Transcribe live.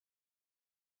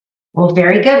Well,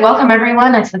 very good. Welcome,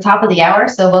 everyone. It's the top of the hour,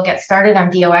 so we'll get started. I'm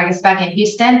Dia Waguespack in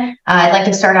Houston. I'd like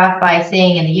to start off by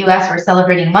saying in the U.S. we're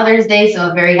celebrating Mother's Day,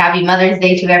 so a very happy Mother's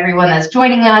Day to everyone that's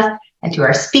joining us and to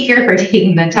our speaker for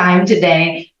taking the time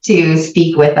today to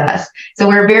speak with us. So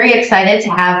we're very excited to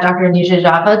have Dr. Anuja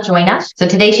Java join us. So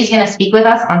today she's going to speak with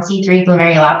us on C3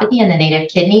 glomerulopathy and the native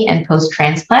kidney and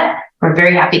post-transplant. We're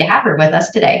very happy to have her with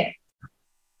us today.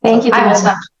 Thank you. I will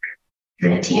stop.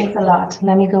 Thanks a lot.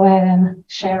 Let me go ahead and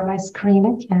share my screen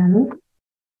again.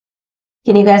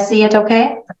 Can you guys see it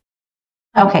okay?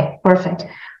 Okay, perfect.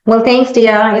 Well, thanks,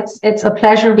 Dia. It's a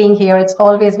pleasure being here. It's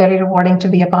always very rewarding to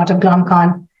be a part of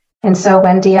GlomCon. And so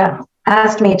when Dia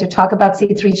asked me to talk about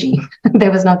C3G,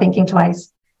 there was no thinking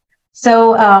twice.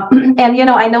 So, I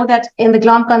know that in the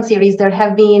GlomCon series, there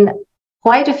have been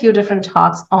quite a few different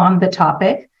talks on the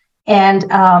topic, and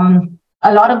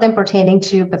a lot of them pertaining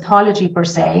to pathology per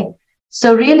se.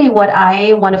 So really what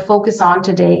I want to focus on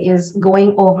today is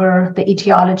going over the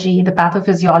etiology, the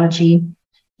pathophysiology,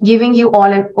 giving you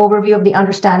all an overview of the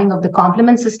understanding of the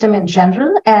complement system in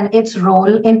general and its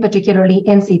role in particularly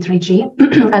in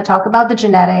C3G. I'll talk about the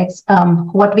genetics,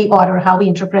 what we order, how we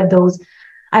interpret those.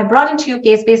 I brought in 2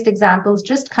 case-based examples,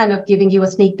 just kind of giving you a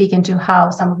sneak peek into how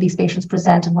some of these patients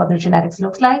present and what their genetics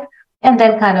looks like, and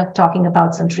then kind of talking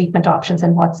about some treatment options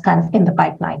and what's kind of in the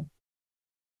pipeline.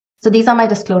 So these are my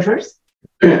disclosures.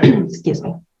 Excuse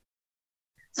me.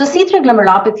 So C3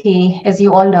 glomerulopathy, as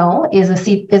you all know, is a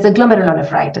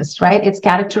glomerulonephritis, right? It's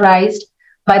characterized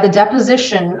by the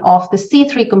deposition of the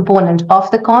C3 component of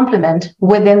the complement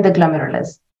within the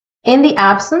glomerulus in the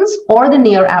absence or the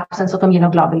near absence of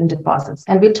immunoglobulin deposits.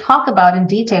 And we'll talk about in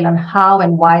detail on how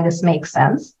and why this makes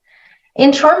sense.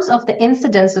 In terms of the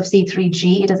incidence of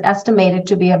C3G, it is estimated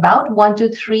to be about 1 to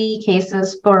 3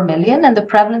 cases per million, and the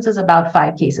prevalence is about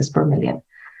 5 cases per million.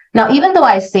 Now, even though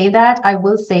I say that, I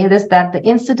will say this, that the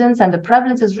incidence and the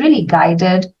prevalence is really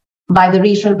guided by the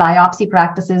regional biopsy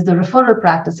practices, the referral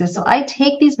practices. So I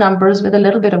take these numbers with a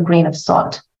little bit of grain of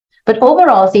salt. But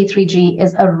overall, C3G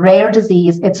is a rare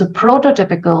disease. It's a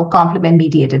prototypical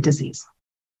complement-mediated disease.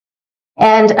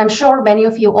 And I'm sure many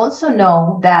of you also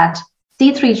know that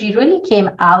C3G really came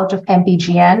out of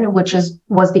MPGN, which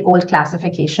was the old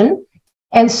classification.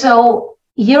 And so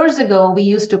years ago, we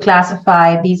used to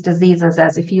classify these diseases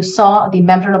as if you saw the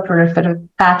membranoproliferative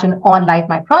pattern on light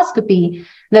microscopy,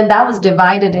 then that was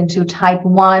divided into type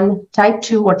 1, type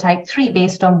 2, or type 3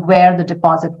 based on where the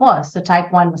deposit was. So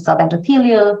type 1 was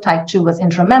subendothelial, type 2 was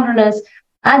intramembranous,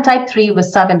 and type 3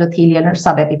 was subendothelial or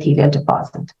subepithelial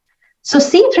deposit. So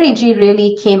C3G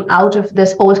really came out of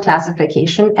this old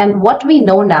classification. And what we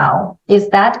know now is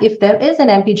that if there is an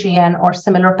MPGN or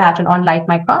similar pattern on light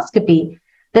microscopy,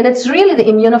 then it's really the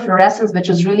immunofluorescence which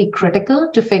is really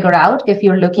critical to figure out if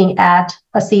you're looking at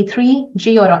a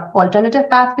C3G or an alternative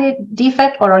pathway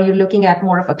defect, or are you looking at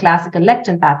more of a classical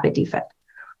lectin pathway defect.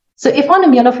 So if on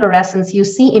immunofluorescence you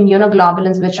see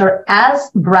immunoglobulins which are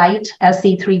as bright as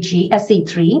C3G as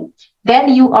C3, then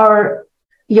you are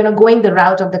going the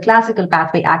route of the classical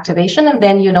pathway activation, and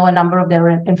then a number of their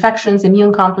infections,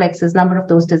 immune complexes, number of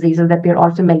those diseases that we're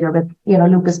all familiar with,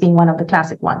 lupus being one of the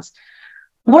classic ones.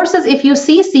 Versus if you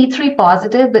see C3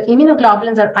 positive, the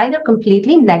immunoglobulins are either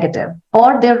completely negative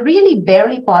or they're really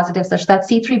barely positive, such that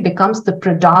C3 becomes the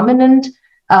predominant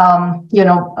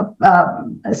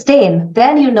stain.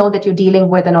 Then you know that you're dealing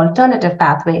with an alternative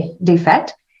pathway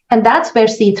defect. And that's where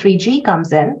C3G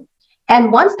comes in.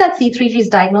 And once that C3G is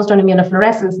diagnosed on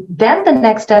immunofluorescence, then the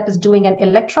next step is doing an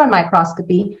electron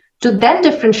microscopy to then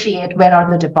differentiate where are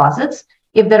the deposits.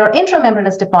 If there are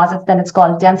intramembranous deposits, then it's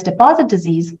called dense deposit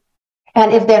disease.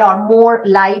 And if there are more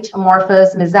light,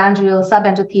 amorphous, mesangial,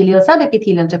 subendothelial,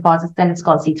 subepithelial deposits, then it's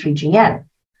called C3GN.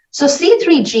 So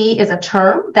C3G is a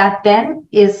term that then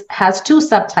has 2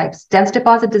 subtypes, dense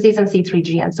deposit disease and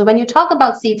C3GN. So when you talk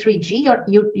about C3G,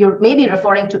 you're maybe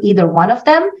referring to either one of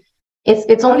them.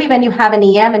 It's only when you have an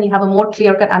EM and you have a more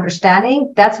clear-cut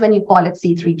understanding, that's when you call it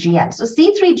C3GN. So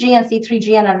C3G and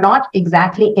C3GN are not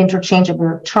exactly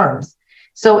interchangeable terms.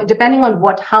 So depending on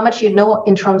how much you know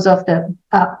in terms of the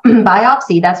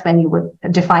biopsy, that's when you would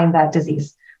define that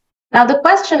disease. Now, the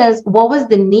question is, what was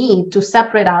the need to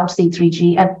separate out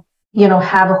C3G and,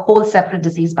 have a whole separate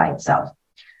disease by itself?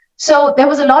 So there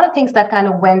was a lot of things that kind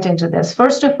of went into this.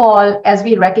 First of all, as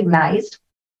we recognized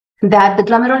that the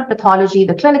glomerular pathology,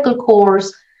 the clinical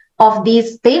course of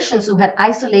these patients who had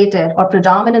isolated or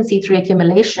predominant C3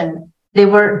 accumulation, they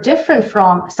were different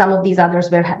from some of these others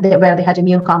where they had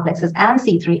immune complexes and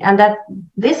C3, and that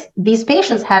these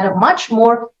patients had a much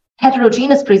more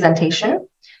heterogeneous presentation.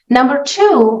 Number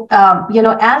 2,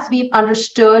 as we've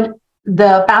understood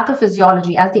the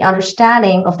pathophysiology, as the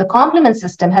understanding of the complement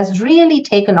system has really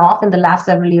taken off in the last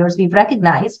several years, we've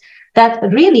recognized that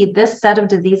really this set of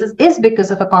diseases is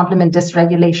because of a complement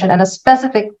dysregulation and a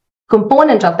specific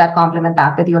component of that complement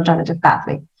pathway, the alternative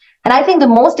pathway. And I think the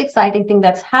most exciting thing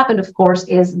that's happened, of course,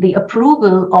 is the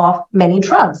approval of many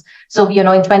drugs. So, in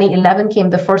 2011 came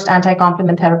the first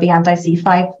anti-complement therapy,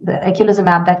 anti-C5, the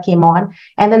eculizumab that came on.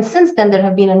 And then since then, there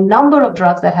have been a number of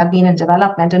drugs that have been in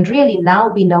development. And really now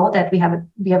we know that we have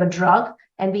a drug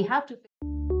and we have to